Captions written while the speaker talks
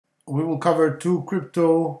We will cover two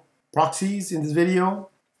crypto proxies in this video,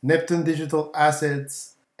 Neptune Digital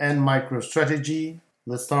Assets and Microstrategy.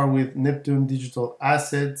 Let's start with Neptune Digital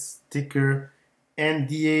Assets, ticker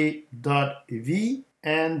NDA.V,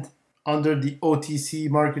 and under the OTC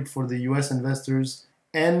market for the US investors,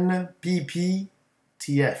 NPPTF,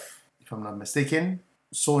 if I'm not mistaken.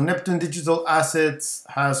 So Neptune Digital Assets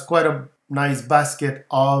has quite a nice basket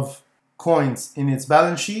of coins in its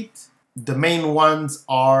balance sheet. The main ones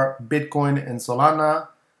are Bitcoin and Solana.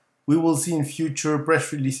 We will see in future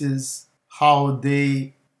press releases how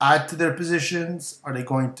they add to their positions. Are they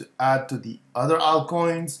going to add to the other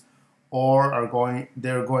altcoins, or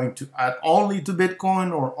they're going to add only to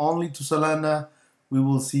Bitcoin or only to Solana? We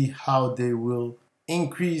will see how they will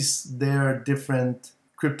increase their different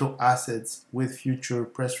crypto assets with future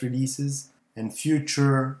press releases and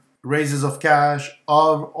future raises of cash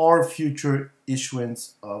or future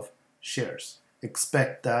issuance of shares.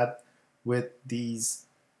 Expect that with these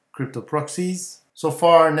crypto proxies. So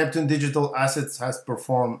far, Neptune Digital Assets has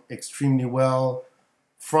performed extremely well.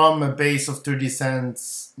 From a base of 30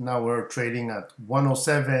 cents, now we're trading at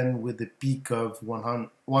 107 with a peak of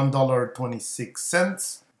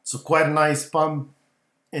 $1.26. So quite a nice pump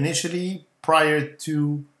initially prior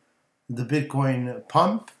to the Bitcoin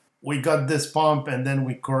pump. We got this pump and then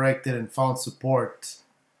we corrected and found support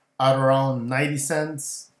at around 90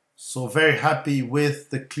 cents. So very happy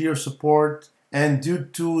with the clear support. And due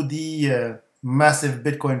to the massive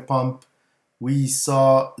Bitcoin pump, we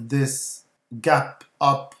saw this gap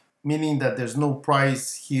up, meaning that there's no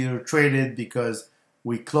price here traded because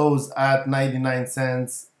we closed at 99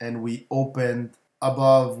 cents and we opened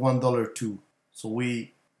above $1.02. So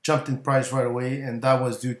we jumped in price right away, and that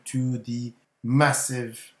was due to the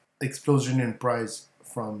massive explosion in price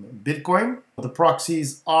from Bitcoin. The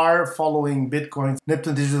proxies are following Bitcoin.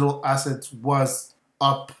 Neptune Digital Assets was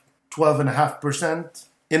up 12.5%,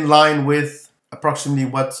 in line with approximately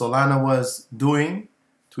what Solana was doing,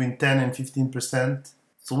 between 10 and 15%.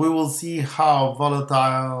 So we will see how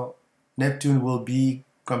volatile Neptune will be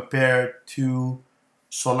compared to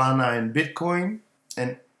Solana and Bitcoin,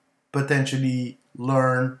 and potentially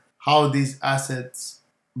learn how these assets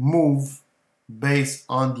move based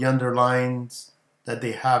on the underlines that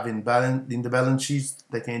they have in the balance sheets.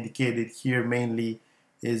 Like I indicated here, mainly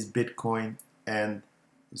is Bitcoin and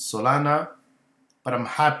Solana. But I'm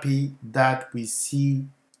happy that we see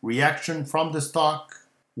reaction from the stock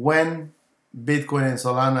when Bitcoin and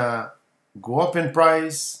Solana go up in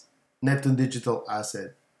price. Neptune Digital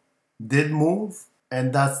Asset did move,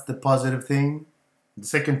 and that's the positive thing. The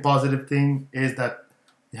second positive thing is that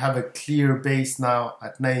we have a clear base now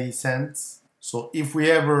at 90 cents. So if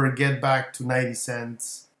we ever get back to 90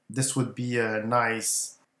 cents, this would be a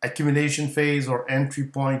nice accumulation phase or entry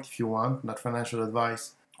point, if you want, not financial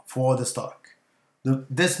advice, for the stock.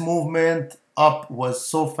 This movement up was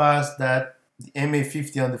so fast that the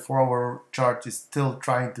MA50 on the 4-hour chart is still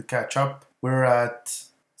trying to catch up. We're at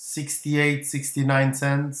 68, 69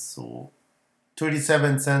 cents, so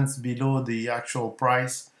 37 cents below the actual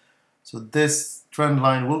price. So this trend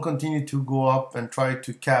line will continue to go up and try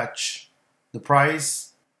to catch the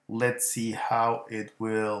price. Let's see how it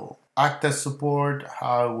will act as support,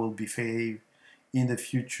 how it will behave in the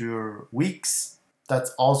future weeks.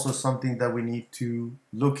 That's also something that we need to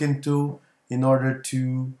look into in order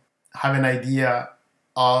to have an idea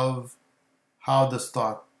of how the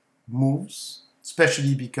stock moves,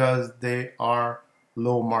 especially because they are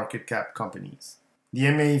low market cap companies. The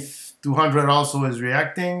MA200 also is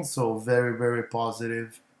reacting, so very, very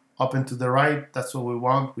positive. Up and to the right, that's what we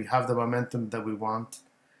want. We have the momentum that we want.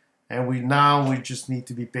 And we just need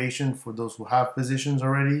to be patient for those who have positions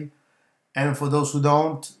already. And for those who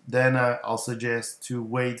don't, then I'll suggest to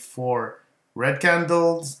wait for red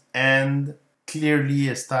candles and clearly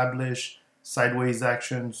establish sideways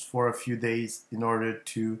actions for a few days in order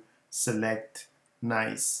to select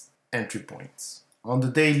nice entry points. On the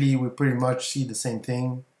daily, we pretty much see the same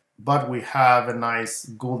thing, but we have a nice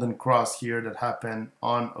golden cross here that happened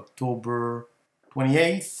on October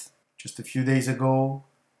 28th, just a few days ago.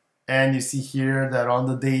 And you see here that on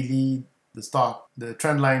the daily, the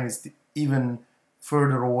trend line is even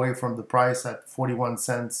further away from the price at 41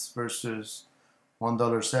 cents versus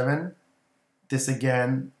 $1.07. This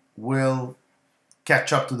again will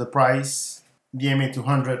catch up to the price, the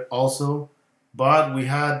MA200 also. But we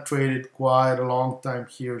had traded quite a long time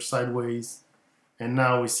here sideways, and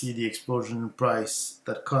now we see the explosion in price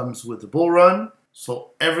that comes with the bull run.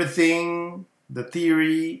 So everything, the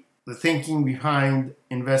theory, the thinking behind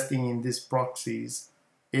investing in these proxies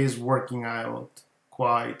is working out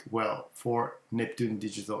quite well for Neptune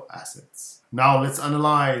digital assets. Now let's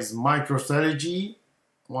analyze Microstrategy,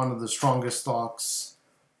 one of the strongest stocks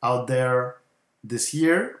out there this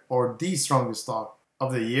year, or the strongest stock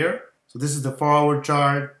of the year. So this is the 4-hour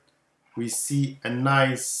chart. We see a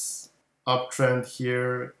nice uptrend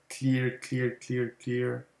here, clear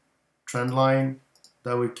trend line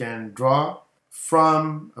that we can draw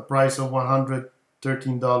from a price of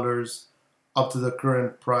 $113 up to the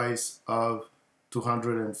current price of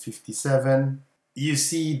 $257. You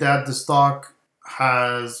see that the stock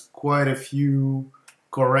has quite a few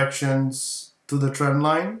corrections to the trend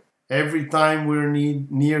line. Every time we're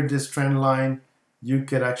near this trend line, you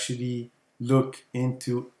could actually look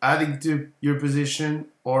into adding to your position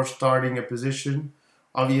or starting a position.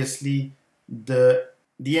 Obviously, the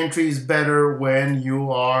entry is better when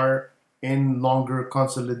you are in longer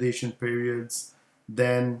consolidation periods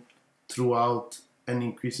than throughout an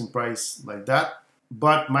increase in price like that.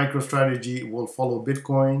 But MicroStrategy will follow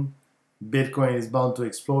Bitcoin. Bitcoin is bound to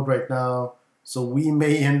explode right now. So we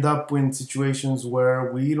may end up in situations where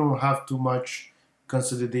we don't have too much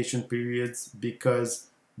consolidation periods because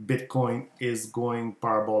Bitcoin is going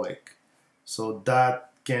parabolic. So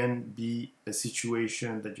that can be a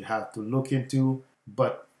situation that you have to look into.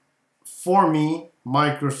 But for me,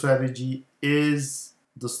 MicroStrategy is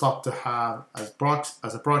the stock to have as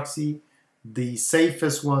a proxy, the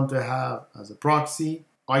safest one to have as a proxy.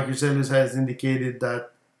 MicroStrategy has indicated that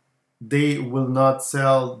they will not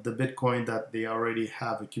sell the Bitcoin that they already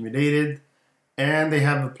have accumulated, and they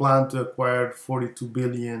have a plan to acquire 42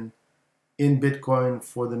 billion in Bitcoin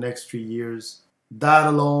for the next 3 years. That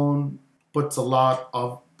alone puts a lot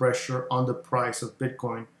of pressure on the price of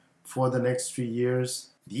Bitcoin for the next 3 years.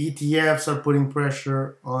 The ETFs are putting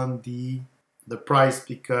pressure on the price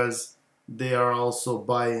because they are also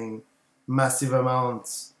buying massive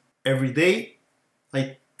amounts every day.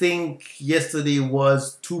 I think yesterday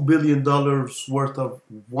was $2 billion worth of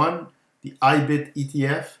the IBIT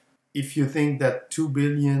ETF. If you think that 2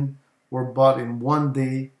 billion were bought in one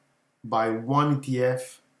day by one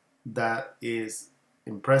ETF, that is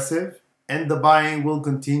impressive. And the buying will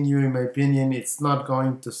continue, in my opinion. It's not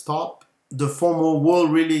going to stop. The FOMO will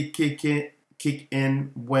really kick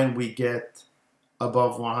in when we get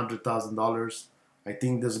above $100,000. I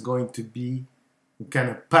think there's going to be kind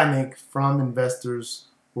of panic from investors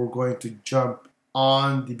who are going to jump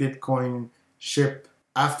on the Bitcoin ship.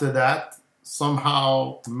 After that,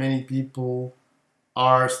 somehow many people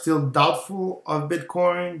are still doubtful of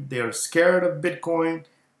Bitcoin. They are scared of Bitcoin.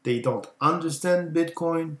 They don't understand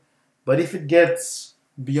Bitcoin. But if it gets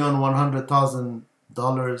beyond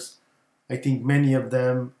 $100,000, I think many of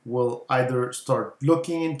them will either start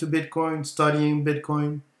looking into Bitcoin, studying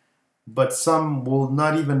Bitcoin, but some will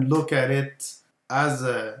not even look at it as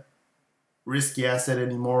a risky asset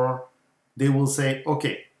anymore. They will say,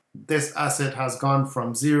 okay, this asset has gone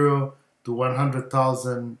from $0 to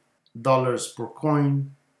 $100,000 per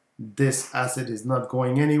coin. This asset is not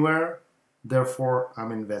going anywhere, therefore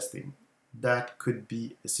I'm investing. That could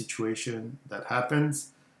be a situation that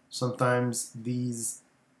happens. Sometimes these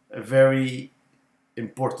very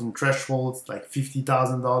important thresholds like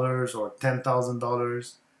 $50,000 or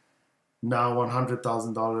 $10,000, now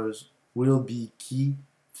 $100,000 will be key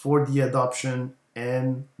for the adoption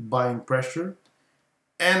and buying pressure.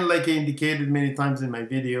 And like I indicated many times in my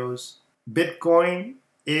videos, Bitcoin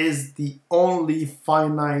is the only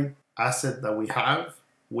finite asset that we have.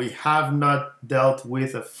 We have not dealt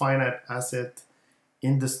with a finite asset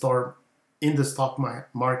in the stock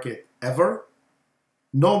market ever.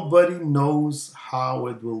 Nobody knows how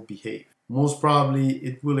it will behave. Most probably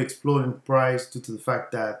it will explode in price due to the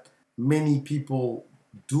fact that many people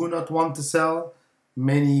do not want to sell.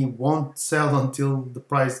 Many won't sell until the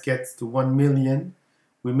price gets to 1 million.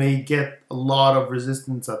 We may get a lot of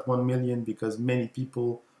resistance at 1 million because many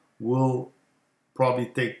people will probably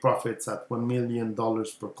take profits at $1 million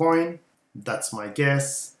per coin. That's my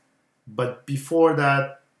guess. But before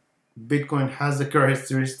that, Bitcoin has the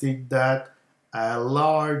characteristic that a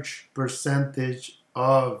large percentage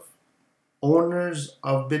of owners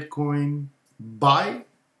of Bitcoin buy,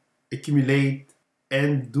 accumulate,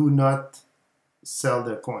 and do not sell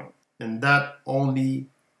their coin. And that only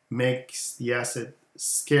makes the asset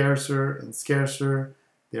scarcer and scarcer.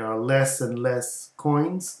 There are less and less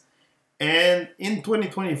coins. And in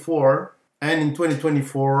 2024,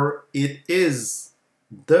 it is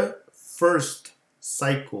the first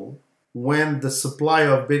cycle when the supply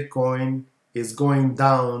of Bitcoin is going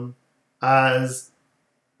down as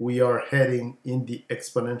we are heading in the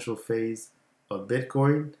exponential phase of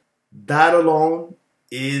Bitcoin. That alone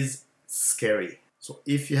is scary. So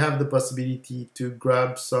if you have the possibility to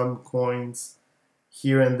grab some coins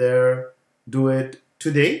here and there, do it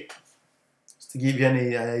today. Just to give you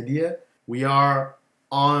any idea, we are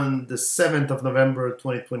on the 7th of November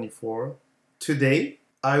 2024. Today,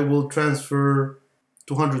 I will transfer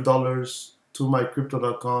 $200 to my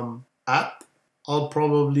Crypto.com app. I'll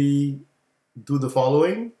probably do the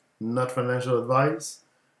following, not financial advice.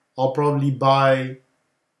 I'll probably buy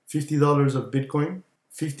 $50 of Bitcoin,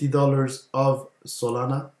 $50 of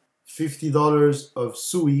Solana, $50 of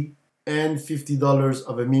Sui, and $50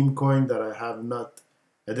 of a meme coin that I have not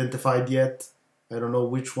identified yet. I don't know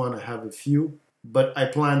which one, I have a few, but I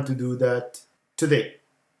plan to do that today,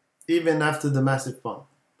 even after the massive pump.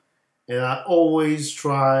 And I always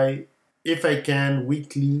try, if I can,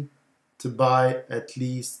 weekly to buy at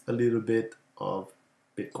least a little bit of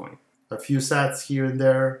Bitcoin. A few sats here and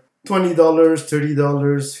there, $20, $30,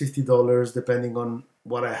 $50, depending on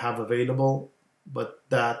what I have available. But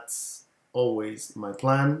that's always my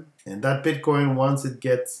plan. And that Bitcoin, once it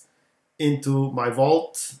gets into my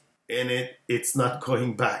vault, and it's not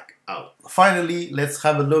going back out. Finally, let's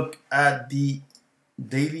have a look at the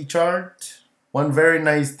daily chart. One very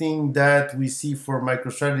nice thing that we see for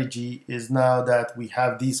MicroStrategy is now that we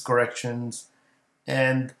have these corrections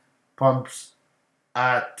and pumps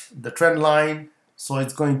at the trend line, so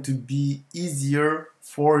it's going to be easier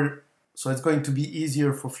for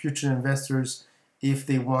future investors if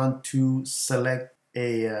they want to select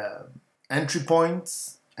entry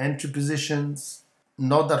points, entry positions.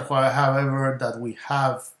 Note that, however, that we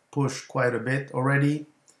have pushed quite a bit already.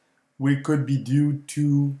 We could be due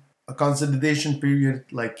to a consolidation period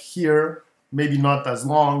like here, maybe not as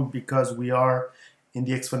long because we are in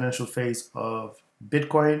the exponential phase of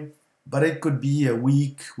Bitcoin, but it could be a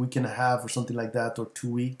week, week and a half or something like that, or 2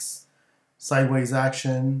 weeks sideways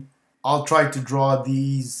action. I'll try to draw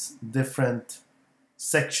these different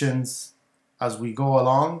sections as we go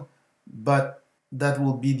along, but that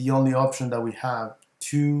will be the only option that we have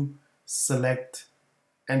to select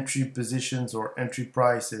entry positions or entry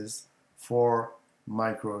prices for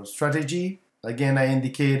MicroStrategy. Again, I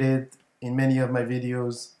indicated in many of my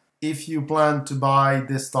videos, if you plan to buy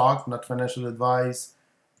this stock, not financial advice,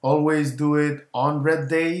 always do it on red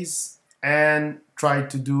days and try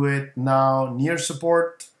to do it now near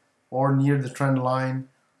support or near the trend line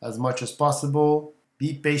as much as possible.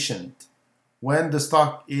 Be patient. When the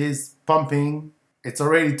stock is pumping, it's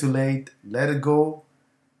already too late. Let it go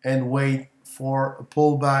and wait for a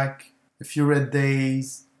pullback, a few red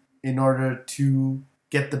days, in order to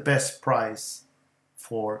get the best price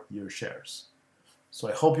for your shares. So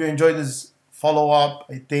I hope you enjoyed this follow-up.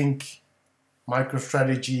 I think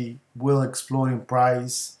MicroStrategy will explode in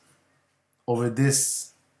price over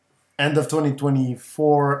this end of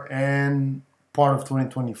 2024 and part of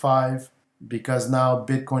 2025, because now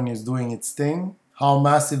Bitcoin is doing its thing. How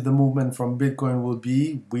massive the movement from Bitcoin will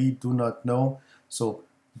be, we do not know. So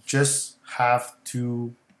just have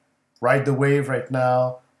to ride the wave right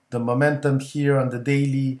now. The momentum here on the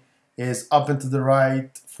daily is up and to the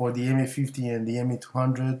right for the MA50 and the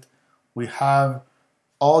MA200. We have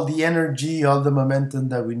all the energy, all the momentum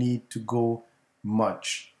that we need to go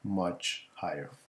much, much higher.